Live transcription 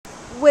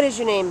What is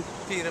your name?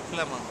 Peter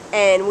Plummer.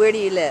 And where do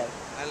you live?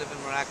 I live in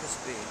Maracas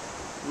Bay.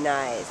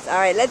 Nice. All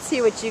right, let's see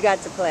what you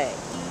got to play.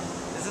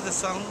 This is the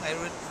song I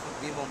wrote for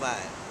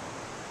B-Mobile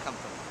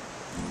Company.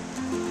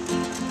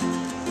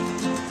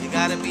 You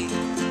gotta be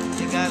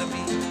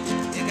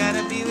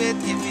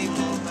with your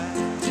B-Mobile.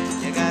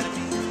 You gotta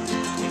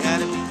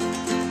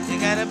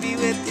be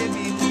with your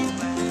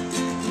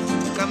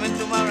B-Mobile. Coming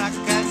to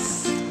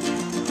Maracas,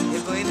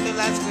 you're going to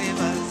Las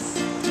Cuevas.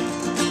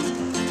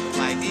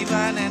 Might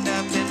even end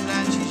up in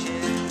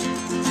Ranchichet.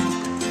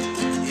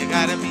 You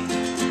gotta be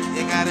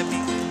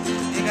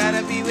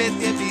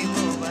with your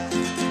B-Mobile.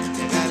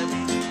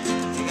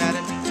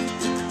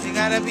 You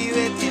gotta be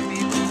with your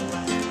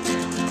B-Mobile.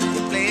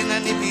 You're playing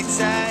on the beach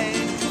side,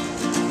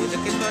 you're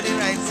looking for the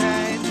right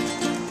side,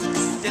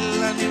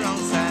 still on the wrong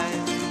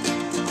side,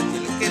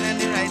 you're looking on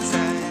the right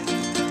side.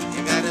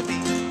 You gotta be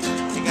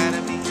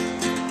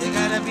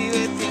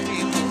with your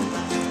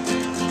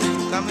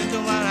B-Mobile. Coming to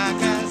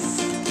Maracas,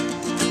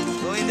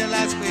 going to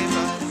Las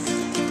Cuevas.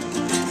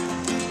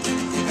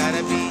 You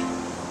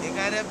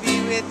gotta be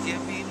with your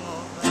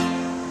B-Mobile.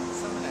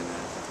 Something like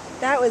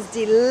that. That was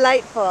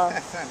delightful.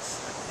 Thanks.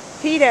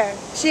 Peter,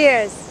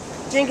 cheers.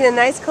 Drinking a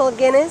nice cold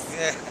Guinness,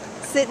 Yeah.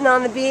 sitting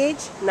on the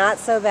beach, not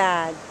so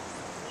bad.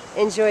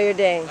 Enjoy your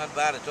day. Not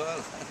bad at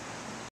all.